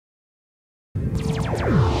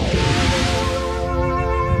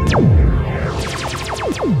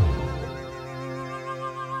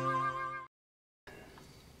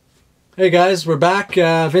Hey guys, we're back.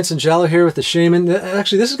 Vincent Giallo here with the Shaman.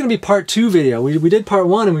 Actually, this is going to be part 2 video. We did part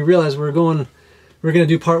 1 and we realized we're going to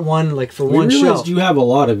do part 1 like for one show. We realized you have a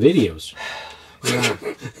lot of videos. Yeah.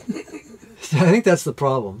 I think that's the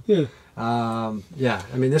problem. Yeah. Yeah,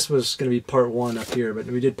 I mean this was going to be part 1 up here, but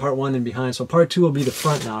we did part 1 and behind, so part 2 will be the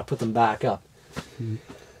front now. I'll put them back up.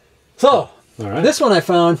 So, all right. This one I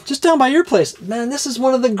found just down by your place. Man, this is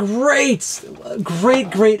one of the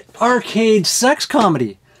great arcade sex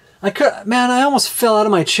comedy. I almost fell out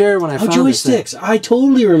of my chair when I found Joysticks. I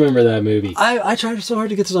totally remember that movie. I tried so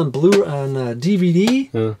hard to get this on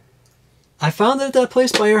DVD. I found it at that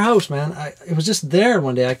place by your house, man. It was just there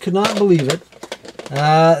one day. I could not believe it.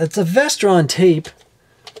 It's a Vestron tape,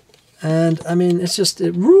 and I mean,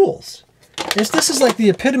 it rules. This is like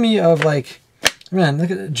the epitome of like, man,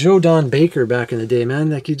 look at Joe Don Baker back in the day,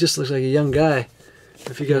 man. Like he just looks like a young guy.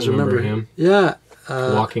 If you guys remember him. Yeah.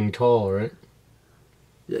 Walking Tall, right?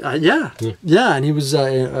 Yeah, and he was,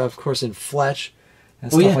 of course, in Fletch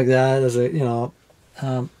and stuff like that. As a,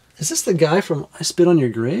 is this the guy from I Spit on Your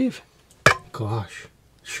Grave? Gosh,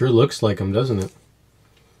 sure looks like him, doesn't it?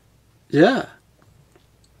 Yeah.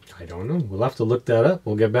 I don't know. We'll have to look that up.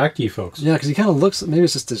 We'll get back to you folks. Yeah, because he kind of looks. Maybe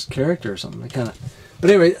it's just his character or something. But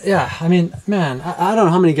anyway, yeah. I mean, man, I don't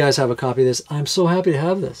know how many guys have a copy of this. I'm so happy to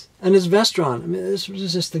have this, and it's Vestron. I mean, this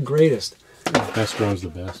was just the greatest. Vestron's the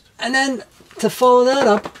best. And then to follow that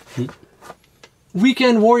up,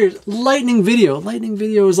 Weekend Warriors, Lightning Video. Lightning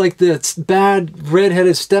Video is like the bad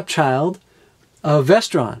redheaded stepchild of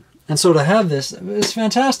Vestron. And so to have this is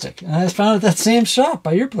fantastic. And I found it at that same shop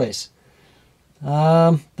by your place.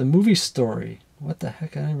 The Movie Story. What the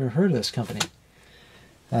heck? I never heard of this company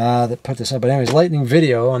that put this up. But anyways, Lightning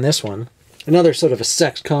Video on this one. Another sort of a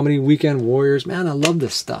sex comedy, Weekend Warriors. Man, I love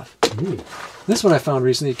this stuff. This one I found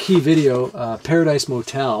recently, Key Video, Paradise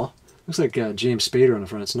Motel. Looks like James Spader on the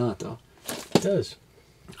front. It's not, though. It does.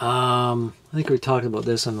 I think we talked about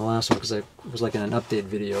this on the last one because it was like in an update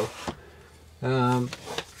video.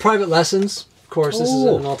 Private Lessons, of course. This is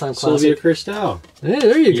an all-time classic. Sylvia Christel. Hey,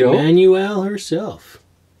 there you go. Emmanuelle herself.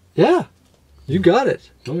 Yeah, you got it.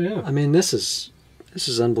 Oh yeah. I mean, this is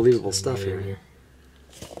unbelievable stuff here.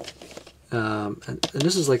 And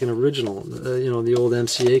this is like an original, the old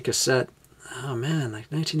MCA cassette. Oh man,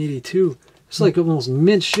 like 1982. It's like almost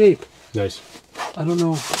mint shape. Nice. I don't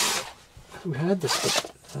know who had this,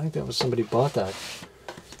 but I think that was somebody bought that.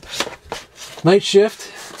 Night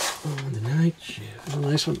Shift. Oh, the Night Shift. A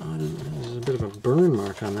nice one. Oh, there's a bit of a burn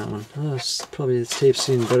mark on that one. Oh, probably this tape's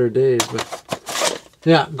seen better days, but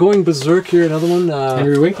yeah, Going Berserk here, another one.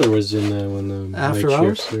 Henry Winkler was in that one. After Night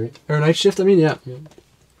Hours, Shift, right? Or Night Shift. I mean, yeah.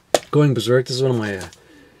 Going Berserk. This is one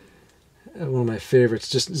of my favorites.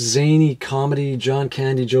 Just zany comedy. John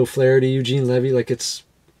Candy, Joe Flaherty, Eugene Levy. Like it's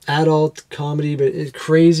adult comedy, but it's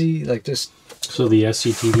crazy. Like just. So the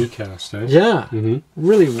SCTV cast, eh? Yeah.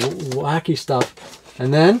 Really wacky stuff.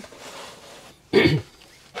 And then.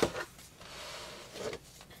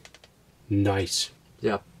 Nice.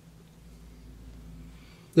 Yep.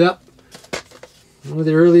 Yep. One of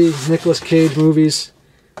the early Nicolas Cage movies.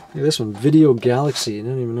 Look at this one, Video Galaxy. I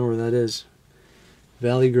don't even know where that is.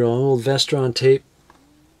 Valley Girl, old Vestron tape.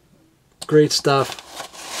 Great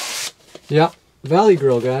stuff. Yep. Valley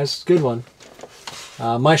Girl, guys. Good one.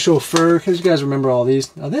 My Chauffeur, because you guys remember all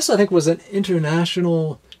these. Now this, I think, was an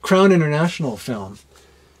Crown International film.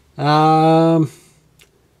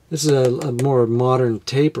 This is a more modern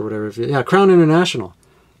tape or whatever. Yeah, Crown International.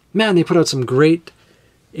 Man, they put out some great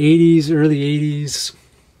 80s, early 80s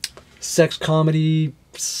sex comedy,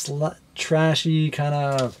 trashy kind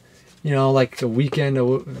of, like The Weekend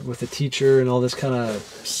with a Teacher and all this kind of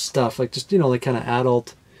stuff. Like just, like kind of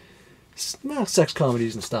adult sex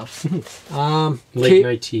comedies and stuff. Late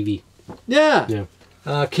night TV. Yeah.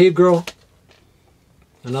 Cave Girl.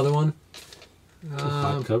 Another one.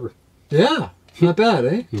 Hot cover. Yeah. Not bad,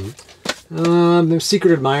 eh?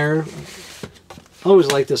 Secret Admirer. Always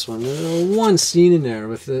like this one. One scene in there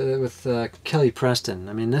with Kelly Preston.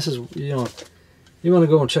 I mean, this is, you want to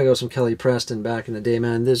go and check out some Kelly Preston back in the day,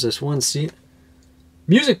 man. There's this one scene.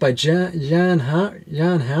 Music by Jan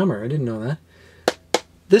Hammer. I didn't know that.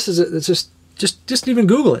 This is it's just even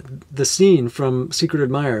Google it. The scene from Secret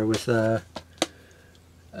Admirer with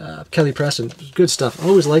Kelly Preston. Good stuff.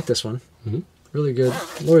 Always like this one. Really good.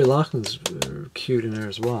 Lori Loughlin's cute in there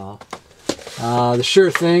as well. The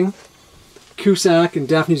Sure Thing. Cusack and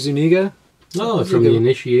Daphne Zuniga. Oh, from The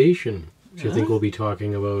Initiation, which I think we'll be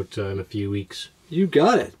talking about in a few weeks. You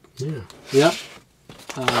got it. Yeah. Yep.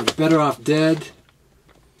 Better Off Dead.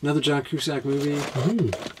 Another John Cusack movie.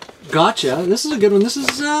 Gotcha. This is a good one. This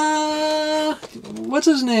is, what's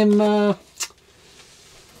his name?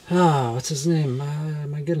 Oh, what's his name?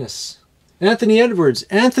 My goodness. Anthony Edwards.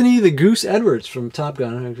 Anthony the Goose Edwards from Top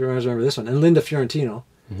Gun. I remember this one. And Linda Fiorentino.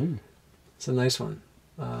 Mm-hmm. It's a nice one.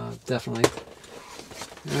 Definitely.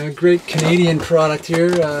 Great Canadian product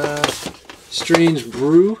here. Strange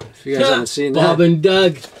Brew. If you guys haven't seen that. Bob and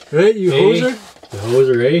Doug. Right, you hoser? The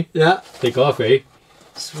hoser, eh? Yeah. Take off, eh?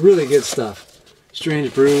 It's really good stuff.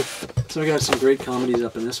 Strange Brew. So I got some great comedies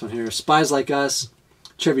up in this one here. Spies Like Us.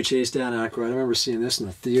 Chevy Chase, Dan Aykroyd. I remember seeing this in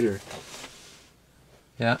the theater.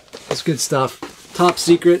 Yeah, it's good stuff. Top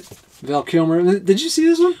Secret. Val Kilmer. Did you see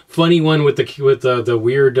this one? Funny one with the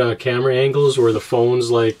weird camera angles where the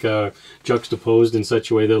phone's like juxtaposed in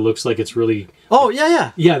such a way that it looks like it's really... Oh,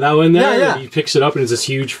 yeah. Yeah, that one there. Yeah. He picks it up and it's this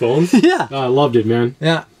huge phone. Yeah. I loved it, man.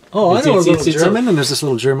 Yeah. Oh, I know a little German, and there's this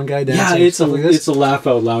little German guy dancing. Yeah, it's a laugh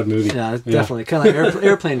out loud movie. Yeah, definitely. Kind of like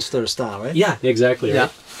airplane sort of style, right? Yeah, exactly. Yeah.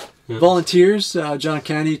 Right? Yeah. Volunteers, John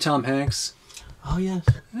Candy, Tom Hanks. Oh, yeah.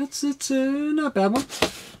 It's not a bad one.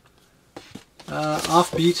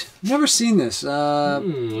 Offbeat. Never seen this.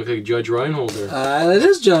 Look like Judge Reinhold there. It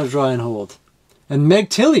is Judge Reinhold. And Meg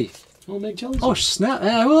Tilly. Oh, Meg Tilly. Oh, snap.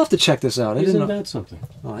 I will have to check this out. I didn't know that something.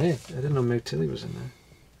 Oh, hey. I didn't know Meg Tilly was in there.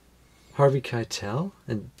 Harvey Keitel?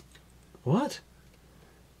 And what?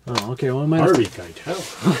 Oh, okay. Well, Harvey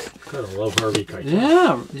Keitel. Gotta love Harvey Keitel.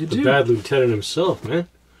 Yeah, you do. The bad lieutenant himself, man.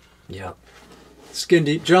 Yeah. Skin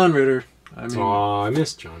Deep. John Ritter. I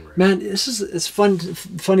miss John Ritter. Man, it's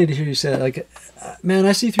funny to hear you say that. Like, man,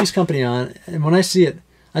 I see Three's Company on, and when I see it,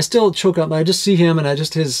 I still choke up. I just see him, and I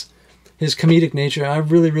just his comedic nature. I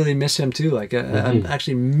really, really miss him too. Like, I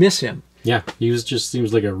actually miss him. Yeah, he just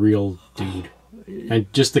seems like a real dude,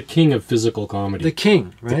 and just the king of physical comedy. The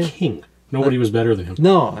king, right? The king. Nobody was better than him.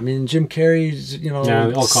 No, I mean Jim Carrey's,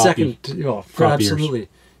 second. Absolutely.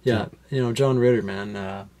 Yeah, John Ritter,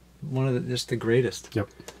 man, one of just the greatest. Yep.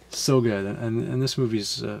 So good, and this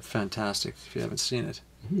movie's fantastic. If you haven't seen it,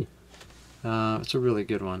 it's a really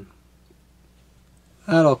good one.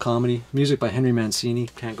 Adult comedy, music by Henry Mancini.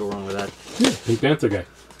 Can't go wrong with that. Yeah, Pink Panther guy.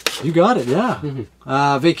 You got it, yeah.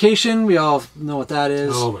 Mm-hmm. Vacation, we all know what that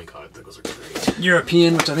is. Oh my God, those are great.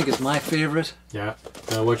 European, which I think is my favorite. Yeah.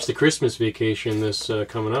 Watch the Christmas Vacation this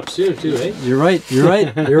coming up soon too, eh? You're right. You're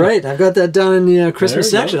right. I've got that down in the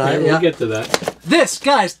Christmas section. We'll get to that. This,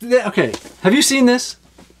 guys, okay. Have you seen this?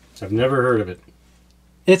 I've never heard of it.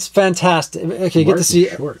 It's fantastic. Okay, you get to see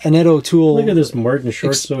Short. Annette O'Toole. Look at this Martin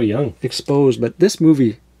Short, so young. Exposed. But this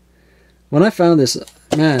movie, when I found this,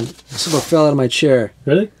 man, I sort of fell out of my chair.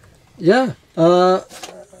 Really? Yeah.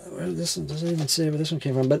 This one doesn't even say where this one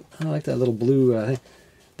came from, but I like that little blue thing.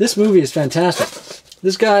 This movie is fantastic.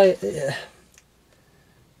 This guy,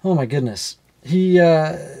 oh my goodness. He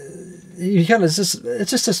kind of,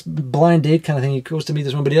 it's just this blind date kind of thing. He goes to meet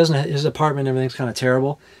this one, but he doesn't, his apartment, everything's kind of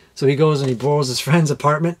terrible. So he goes and he borrows his friend's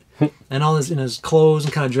apartment and all his, in his clothes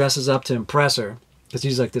and kind of dresses up to impress her. Because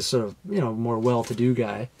he's like this sort of, more well-to-do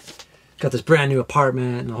guy. Got this brand new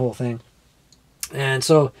apartment and the whole thing. And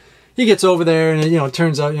so he gets over there and, it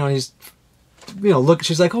turns out, he's, look,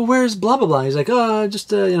 she's like, oh, where's blah, blah, blah. He's like, oh,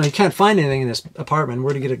 just, he can't find anything in this apartment.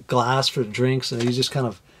 Where to get a glass for drinks. And he's just kind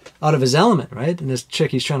of out of his element, right? And this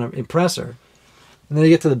chick, he's trying to impress her. And then they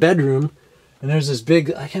get to the bedroom. And there's this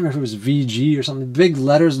big, I can't remember if it was VG or something, big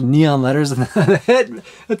letters, neon letters, and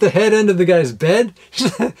at the head end of the guy's bed.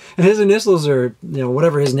 And his initials are,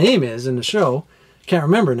 whatever his name is in the show. Can't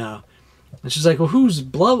remember now. And she's like, well, who's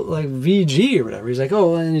like VG or whatever? He's like,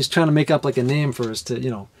 oh, and he's trying to make up like a name for us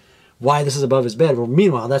to, why this is above his bed. Well,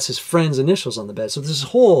 meanwhile, that's his friend's initials on the bed. So there's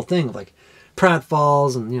this whole thing of like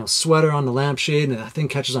pratfalls and, sweater on the lampshade and the thing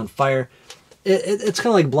catches on fire. It's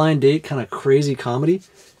kind of like Blind Date, kind of crazy comedy.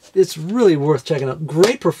 It's really worth checking out.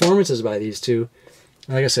 Great performances by these two.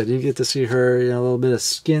 Like I said, you get to see her, a little bit of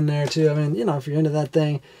skin there too. I mean, if you're into that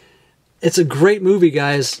thing. It's a great movie,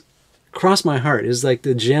 guys. Cross My Heart is like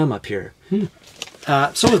the gem up here.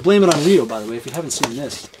 So is Blame It on Rio, by the way, if you haven't seen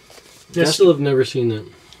this. I still have never seen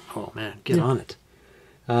that. Oh, man, get on it.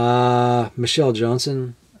 Michelle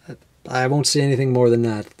Johnson. I won't say anything more than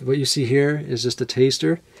that. What you see here is just a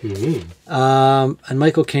taster. And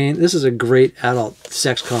Michael Caine. This is a great adult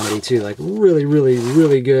sex comedy too. Like really, really,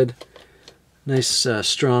 really good. Nice,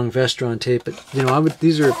 strong Vestron tape. But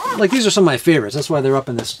these are some of my favorites. That's why they're up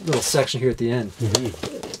in this little section here at the end.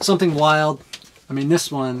 Something Wild. I mean,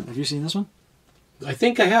 this one. Have you seen this one? I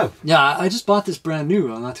think I have. Yeah, I just bought this brand new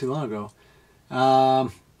not too long ago.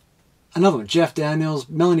 Another one, Jeff Daniels.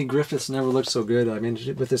 Melanie Griffiths never looked so good. I mean,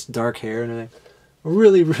 with this dark hair and everything. A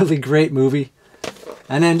really, really great movie.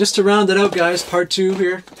 And then just to round it out, guys, part 2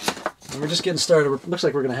 here. And we're just getting started. It looks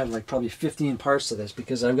like we're going to have like probably 15 parts to this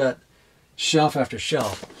because I've got shelf after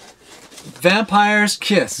shelf. Vampire's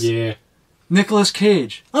Kiss. Yeah. Nicolas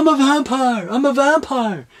Cage. I'm a vampire. I'm a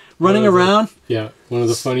vampire. Running around. One of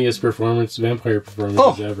the funniest vampire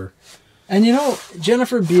performances ever. And you know,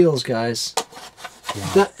 Jennifer Beals, guys,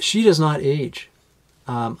 she does not age.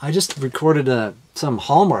 I just recorded some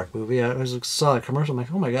Hallmark movie. I saw a commercial. I'm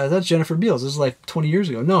like, oh my God, that's Jennifer Beals. This is like 20 years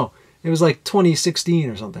ago. No, it was like 2016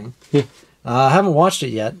 or something. I haven't watched it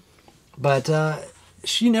yet, but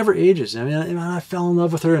she never ages. I mean, I fell in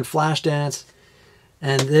love with her in Flashdance.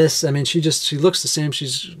 And this, I mean, she looks the same.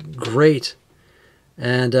 She's great.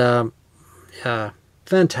 And yeah,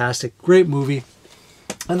 fantastic. Great movie.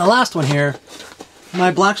 And the last one here,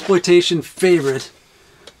 my blaxploitation favorite,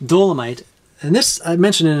 Dolomite. And this I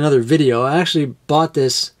mentioned in another video. I actually bought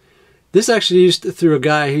this. This actually used through a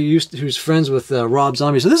guy who's friends with Rob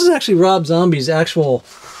Zombie. So this is actually Rob Zombie's actual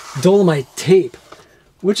Dolomite tape,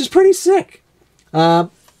 which is pretty sick. A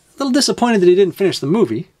little disappointed that he didn't finish the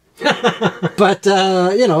movie. But,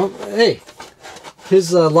 you know, hey,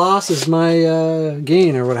 his loss is my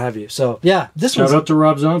gain or what have you. So, yeah. Shout out to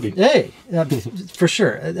Rob Zombie. Hey, for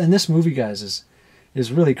sure. And this movie, guys,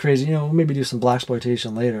 is really crazy. You know, we'll maybe do some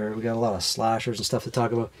blaxploitation later. We got a lot of slashers and stuff to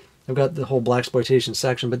talk about. I've got the whole blaxploitation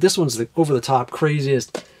section. But this one's the over-the-top,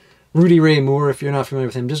 craziest. Rudy Ray Moore, if you're not familiar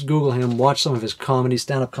with him, just Google him. Watch some of his comedy,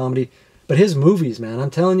 stand-up comedy. But his movies, man,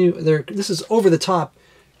 I'm telling you, this is over-the-top.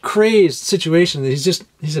 Crazed situation that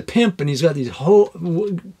he's a pimp and he's got these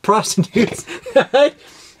prostitutes and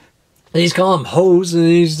he's calling them hoes and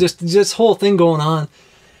he's just this whole thing going on,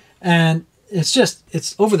 and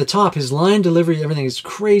it's over the top. His line delivery, everything is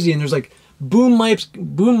crazy, and there's like boom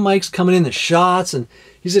mics coming in the shots, and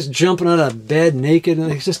he's just jumping out of bed naked,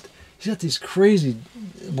 and he's got these crazy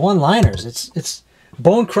one-liners. It's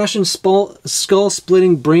bone crushing, skull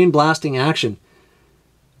splitting, brain blasting action.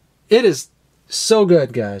 It is so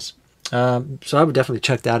good, guys. So I would definitely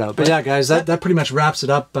check that out. But yeah, guys, that pretty much wraps it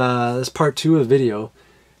up. That's part 2 of the video.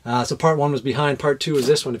 So part 1 was behind. Part 2 is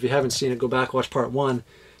this one. If you haven't seen it, go back, watch part 1.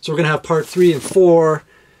 So we're going to have part 3 and 4,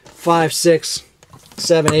 5, 6,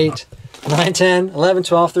 7, 8, 9, 10, 11,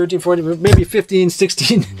 12, 13, 14, maybe 15,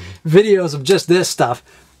 16 videos of just this stuff.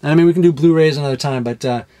 And I mean, we can do Blu-rays another time. But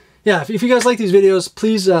yeah, if you guys like these videos,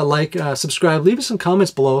 please like, subscribe. Leave us some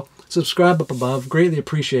comments below. Subscribe up above. Greatly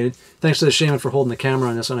appreciated. Thanks to the Shaman for holding the camera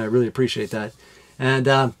on this one. I really appreciate that. And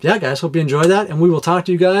yeah, guys, hope you enjoyed that. And we will talk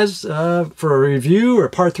to you guys for a review or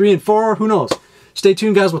part 3 and 4. Who knows? Stay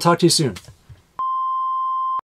tuned, guys. We'll talk to you soon.